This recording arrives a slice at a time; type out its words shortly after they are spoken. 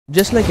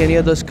Just like any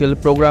other skill,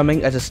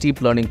 programming has a steep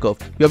learning curve.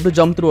 You have to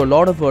jump through a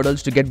lot of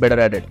hurdles to get better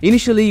at it.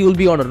 Initially, you'll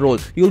be on a roll.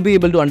 You'll be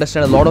able to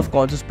understand a lot of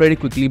concepts pretty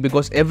quickly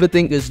because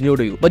everything is new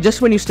to you. But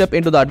just when you step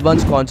into the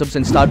advanced concepts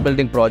and start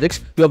building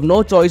projects, you have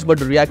no choice but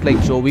to react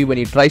like Joey when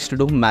he tries to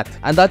do math.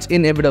 And that's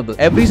inevitable.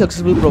 Every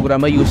successful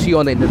programmer you see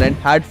on the internet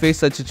had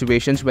faced such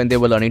situations when they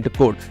were learning to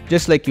code,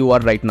 just like you are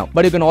right now.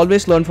 But you can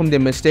always learn from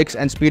their mistakes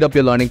and speed up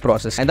your learning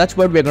process. And that's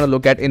what we're going to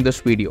look at in this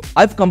video.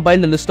 I've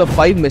compiled a list of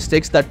 5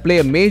 mistakes that play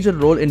a major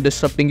role in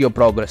disrupting your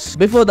progress.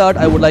 Before that,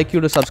 I would like you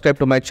to subscribe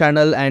to my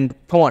channel and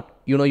come on.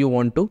 You know you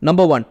want to.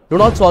 Number 1. Do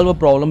not solve a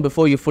problem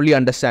before you fully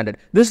understand it.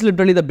 This is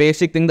literally the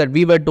basic thing that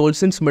we were told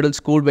since middle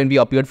school when we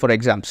appeared for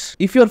exams.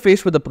 If you're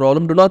faced with a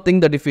problem, do not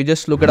think that if you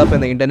just look it up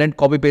in the internet,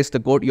 copy paste the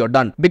code, you're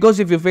done. Because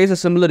if you face a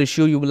similar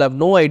issue, you will have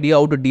no idea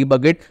how to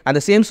debug it and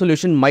the same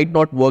solution might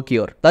not work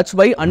here. That's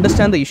why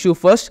understand the issue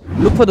first,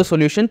 look for the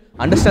solution,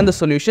 understand the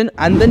solution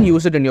and then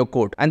use it in your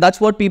code. And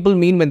that's what people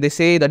mean when they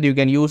say that you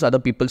can use other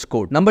people's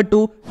code. Number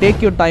 2.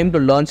 Take your time to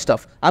learn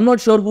stuff. I'm not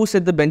sure who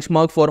set the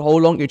benchmark for how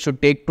long it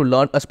should take to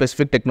learn a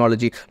specific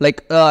technology.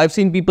 Like I've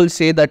seen people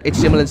say that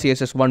HTML and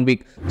CSS 1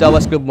 week,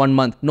 JavaScript 1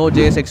 month,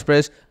 Node.js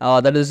Express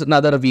that is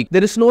another week.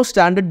 There is no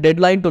standard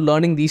deadline to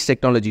learning these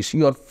technologies.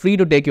 You are free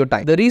to take your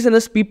time. The reason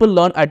is people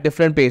learn at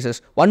different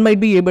paces. One might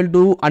be able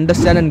to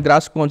understand and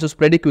grasp concepts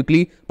pretty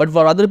quickly, but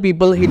for other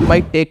people it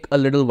might take a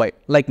little while,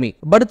 like me.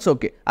 But it's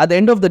okay. At the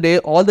end of the day,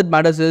 all that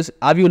matters is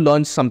have you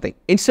learned something.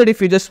 Instead, if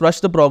you just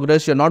rush the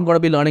progress, you're not going to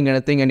be learning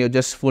anything and you're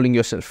just fooling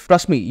yourself.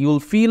 Trust me, you'll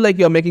feel like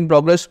you're making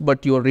progress,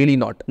 but you're really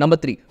not. Number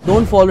 3.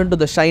 Don't fall into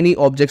the shiny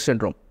object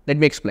syndrome. Let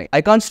me explain.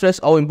 I can't stress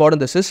how important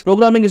this is.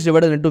 Programming is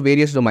divided into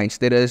various domains.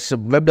 There is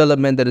web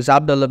development, there is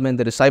app development,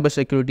 there is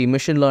cybersecurity,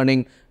 machine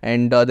learning,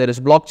 and there is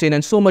blockchain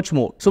and so much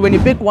more. So when you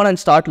pick one and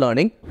start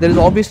learning, there is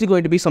obviously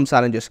going to be some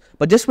challenges.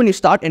 But just when you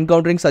start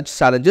encountering such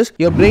challenges,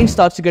 your brain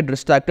starts to get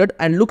distracted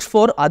and looks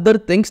for other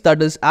things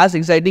that is as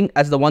exciting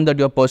as the one that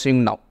you're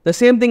pursuing now. The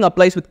same thing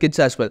applies with kids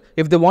as well.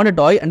 If they want a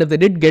toy and if they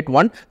did get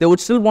one, they would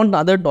still want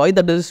another toy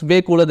that is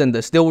way cooler than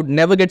this. They would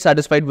never get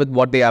satisfied with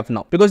what they have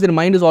now because their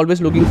mind is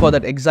always looking for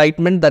that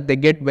excitement that they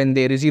get when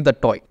they receive the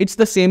toy. It's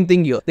the same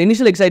thing here. The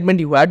initial excitement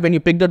you had when you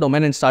picked the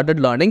domain and started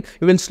learning,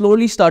 it will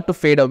slowly start to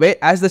fade away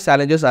as the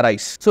challenges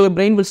arise. So your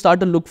brain will start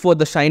to look for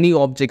the shiny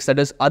objects, that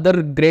is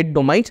other great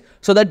domains,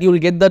 so that you will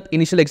get that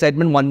initial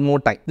excitement one more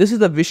time. This is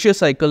the vicious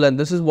cycle and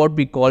this is what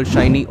we call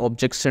shiny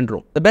object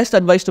syndrome. The best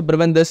advice to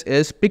prevent this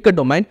is pick a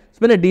domain,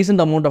 spend a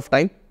decent amount of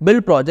time,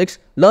 build projects,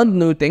 learn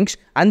new things,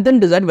 and then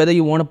decide whether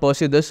you want to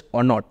pursue this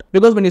or not.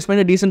 Because when you spend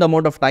a decent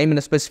amount of time in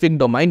a specific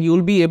domain, you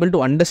will be able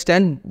to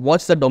understand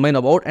what's the domain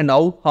about and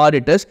how hard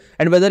it is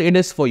and whether it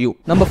is for you.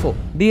 Number 4.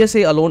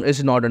 DSA alone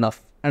is not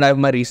enough. And I have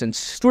my reasons.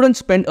 Students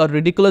spend a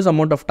ridiculous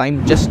amount of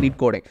time just lead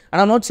coding.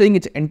 And I'm not saying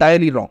it's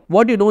entirely wrong.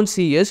 What you don't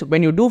see is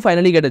when you do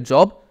finally get a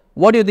job,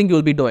 what do you think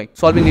you'll be doing?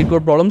 Solving lead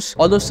code problems?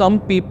 Although some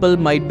people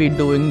might be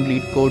doing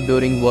lead code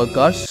during work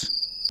hours.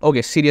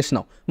 Okay, serious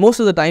now. Most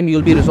of the time,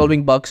 you'll be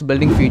resolving bugs,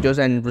 building features,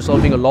 and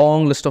resolving a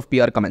long list of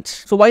PR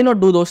comments. So why not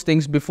do those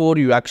things before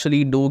you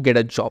actually do get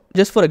a job?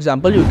 Just for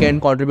example, you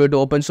can contribute to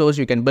open source,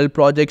 you can build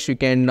projects, you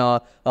can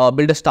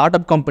build a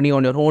startup company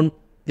on your own.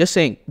 Just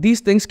saying,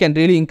 these things can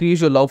really increase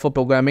your love for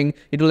programming,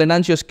 it will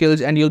enhance your skills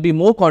and you'll be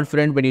more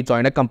confident when you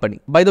join a company.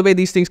 By the way,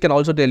 these things can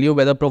also tell you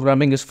whether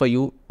programming is for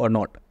you or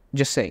not.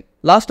 Just saying.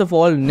 Last of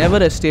all, never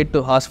hesitate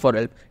to ask for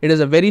help. It is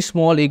a very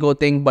small ego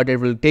thing, but it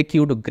will take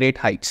you to great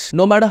heights.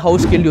 No matter how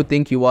skilled you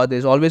think you are,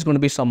 there's always going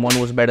to be someone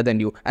who's better than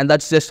you. And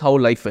that's just how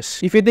life is.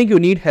 If you think you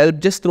need help,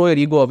 just throw your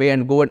ego away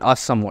and go and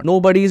ask someone.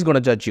 Nobody is going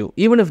to judge you.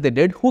 Even if they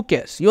did, who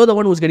cares? You're the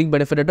one who's getting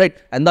benefited, right?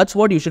 And that's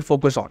what you should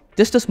focus on.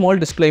 Just a small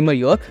disclaimer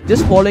here.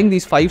 Just following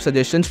these 5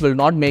 suggestions will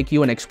not make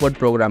you an expert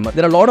programmer.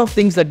 There are a lot of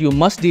things that you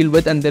must deal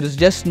with and there is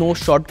just no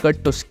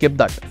shortcut to skip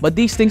that. But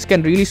these things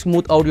can really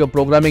smooth out your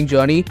programming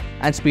journey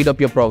and speed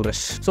up your progress.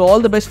 So all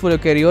the best for your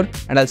career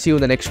and I'll see you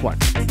in the next one.